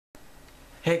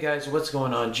Hey guys, what's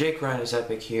going on? Jake Ryan is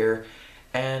Epic here,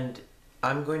 and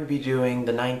I'm going to be doing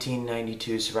the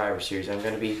 1992 Survivor Series. I'm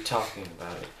going to be talking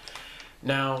about it.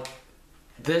 Now,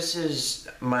 this is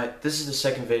the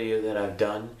second video that I've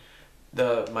done.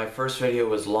 My first video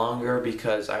was longer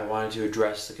because I wanted to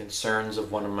address the concerns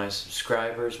of one of my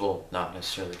subscribers. Well, not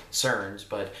necessarily concerns,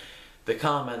 but the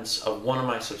comments of one of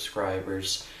my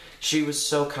subscribers. She was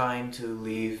so kind to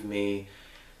leave me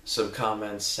some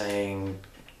comments saying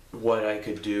what I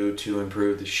could do to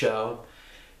improve the show,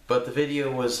 but the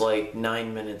video was like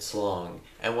 9 minutes long,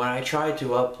 and when I tried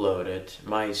to upload it,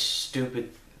 my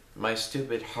stupid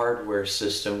hardware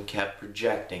system kept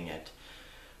rejecting it.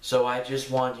 So I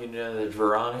just want you to know that,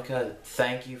 Veronica,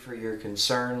 thank you for your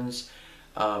concerns.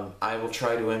 I will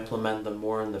try to implement them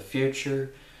more in the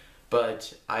future,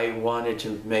 but I wanted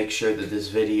to make sure that this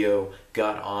video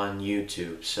got on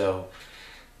YouTube. So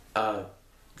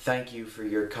thank you for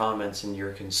your comments and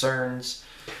your concerns.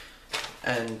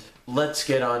 And let's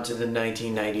get on to the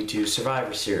 1992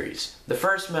 Survivor Series. The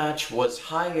first match was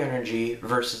High Energy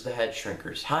versus the Head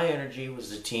Shrinkers. High Energy was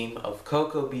the team of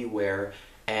Coco Beware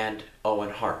and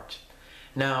Owen Hart.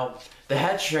 Now, the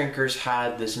Head Shrinkers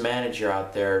had this manager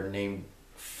out there named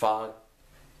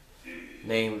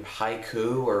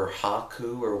Haiku or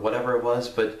Haku or whatever it was,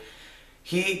 but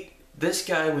this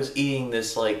guy was eating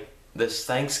this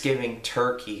Thanksgiving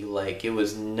turkey like it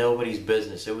was nobody's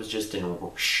business. It was just in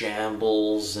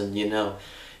shambles, and he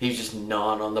was just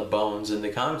gnawing on the bones, and the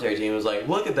commentary team was like,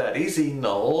 look at that, he's eating the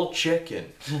whole chicken.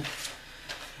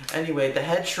 Anyway, the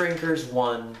Head Shrinkers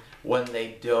won when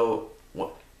they dove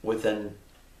with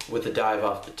a dive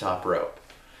off the top rope.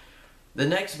 The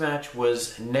next match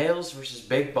was Nails versus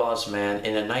Big Boss Man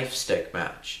in a knife stick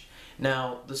match.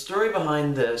 Now, the story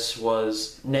behind this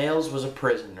was Nails was a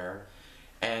prisoner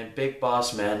and Big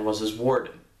Boss Man was his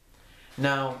warden.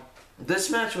 Now,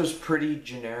 this match was pretty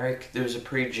generic. It was a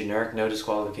pretty generic no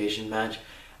disqualification match.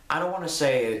 I don't want to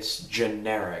say it's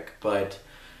generic, but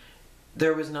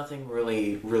there was nothing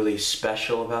really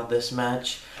special about this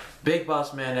match. Big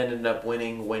Boss Man ended up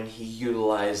winning when he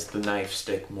utilized the knife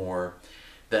stick more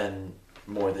than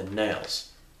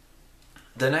Nails.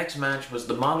 The next match was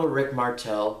the model Rick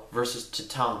Martel versus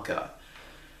Tatanka.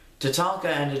 Tatanka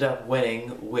ended up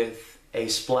winning with a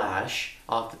splash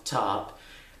off the top,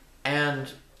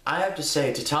 and I have to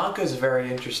say, Tatanka is a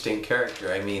very interesting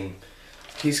character. I mean,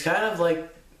 he's kind of like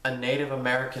a Native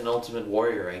American Ultimate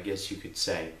Warrior, I guess you could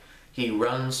say. He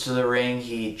runs to the ring,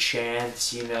 he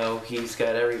chants, he's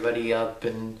got everybody up,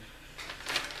 and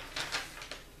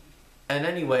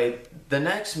anyway, the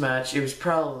next match, it was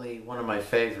probably one of my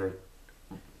favorite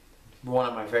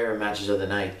matches of the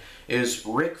night. It was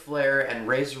Ric Flair and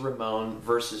Razor Ramon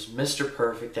versus Mr.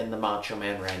 Perfect and the Macho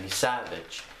Man Randy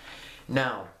Savage.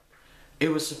 Now, it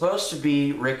was supposed to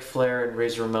be Ric Flair and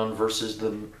Razor Ramon versus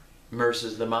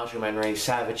the Macho Man Randy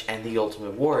Savage and the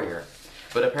Ultimate Warrior.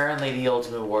 But apparently the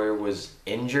Ultimate Warrior was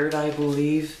injured, I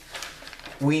believe.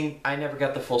 I never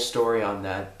got the full story on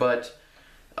that, but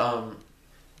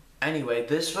anyway,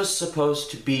 this was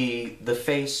supposed to be the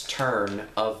face turn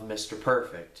of Mr.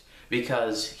 Perfect,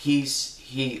 because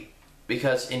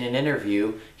because in an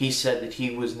interview he said that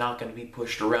he was not going to be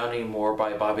pushed around anymore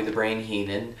by Bobby the Brain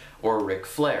Heenan or Ric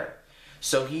Flair.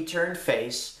 So he turned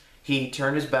face, he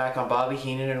turned his back on Bobby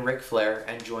Heenan and Ric Flair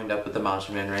and joined up with the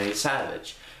Macho Man Randy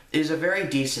Savage. It was a very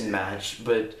decent match,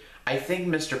 but I think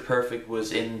Mr. Perfect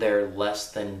was in there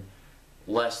less than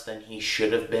he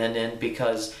should have been in,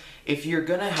 because if you're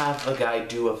gonna have a guy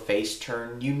do a face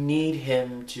turn, you need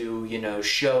him to,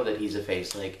 show that he's a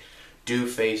face, like do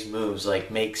face moves, like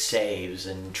make saves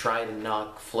and try to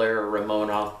knock Flair or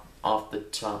Ramon off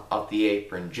the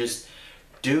apron. Just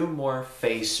do more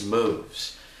face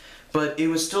moves. But it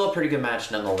was still a pretty good match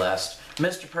nonetheless.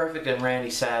 Mr. Perfect and Randy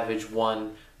Savage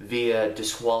won via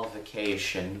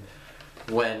disqualification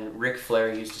when Ric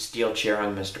Flair used a steel chair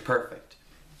on Mr. Perfect.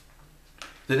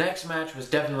 The next match was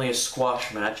definitely a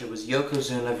squash match. It was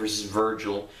Yokozuna versus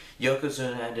Virgil.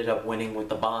 Yokozuna ended up winning with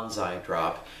the bonsai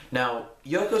drop. Now,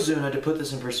 Yokozuna, to put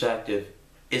this in perspective,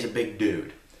 is a big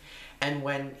dude. And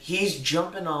when he's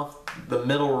jumping off the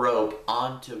middle rope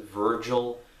onto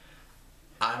Virgil,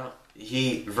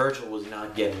 Virgil was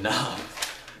not getting up.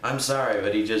 I'm sorry,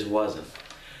 but he just wasn't.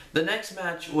 The next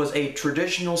match was a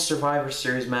traditional Survivor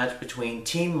Series match between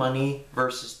Team Money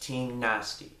versus Team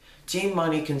Nasty. Team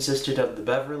Money consisted of the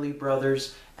Beverly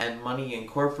Brothers and Money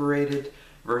Incorporated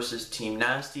versus Team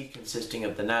Nasty, consisting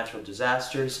of the Natural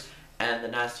Disasters and the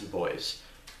Nasty Boys.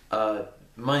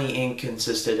 Money Inc.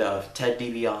 consisted of Ted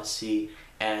DiBiase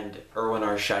and Irwin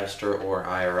R. Shyster, or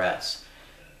IRS.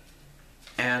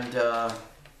 And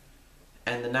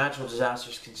and the natural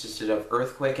disasters consisted of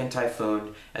Earthquake and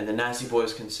Typhoon, and the Nasty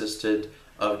Boys consisted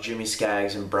of Jimmy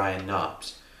Skaggs and Brian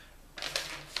Knobs.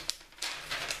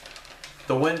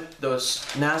 Those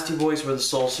Nasty Boys were the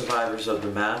sole survivors of the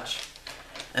match,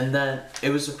 and then it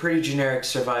was a pretty generic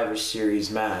Survivor Series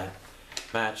match.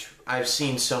 I've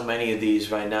seen so many of these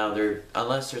by now.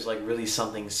 Unless there's like really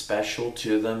something special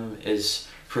to them, is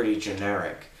pretty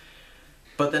generic.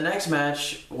 But the next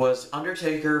match was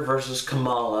Undertaker versus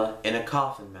Kamala in a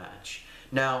coffin match.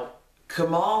 Now,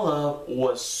 Kamala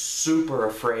was super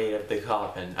afraid of the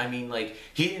coffin. I mean, like,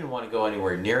 he didn't want to go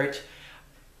anywhere near it.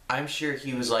 I'm sure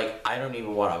he was like, I don't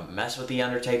even want to mess with the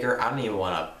Undertaker. I don't even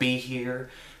want to be here.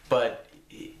 But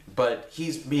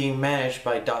he's being managed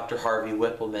by Dr. Harvey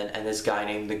Whippleman and this guy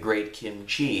named the Great Kim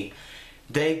Chi.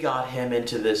 They got him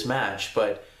into this match,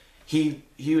 but he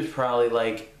was probably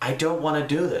like, I don't want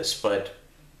to do this, but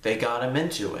they got him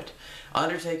into it.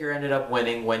 Undertaker ended up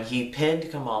winning when he pinned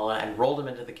Kamala and rolled him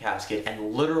into the casket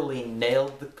and literally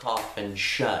nailed the coffin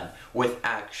shut with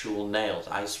actual nails.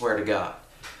 I swear to God.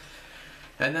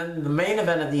 And then the main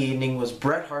event of the evening was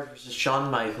Bret Hart versus Shawn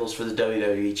Michaels for the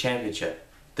WWE Championship.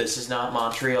 This is not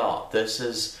Montreal. This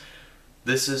is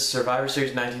Survivor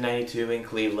Series 1992 in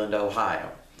Cleveland,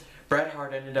 Ohio. Bret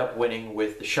Hart ended up winning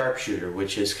with the sharpshooter,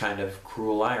 which is kind of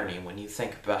cruel irony when you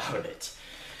think about it.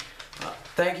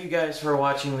 Thank you guys for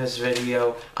watching this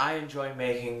video. I enjoy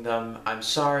making them. I'm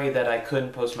sorry that I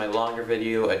couldn't post my longer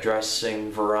video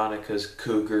addressing Veronica's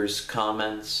Cougar's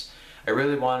comments. I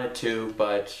really wanted to,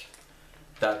 but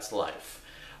that's life.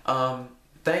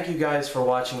 Thank you guys for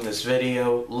watching this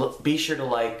video. Be sure to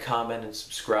like, comment, and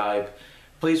subscribe.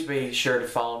 Please be sure to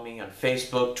follow me on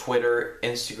Facebook, Twitter,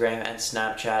 Instagram, and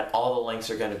Snapchat. All the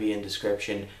links are going to be in the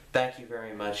description. Thank you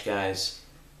very much, guys.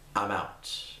 I'm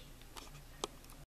out.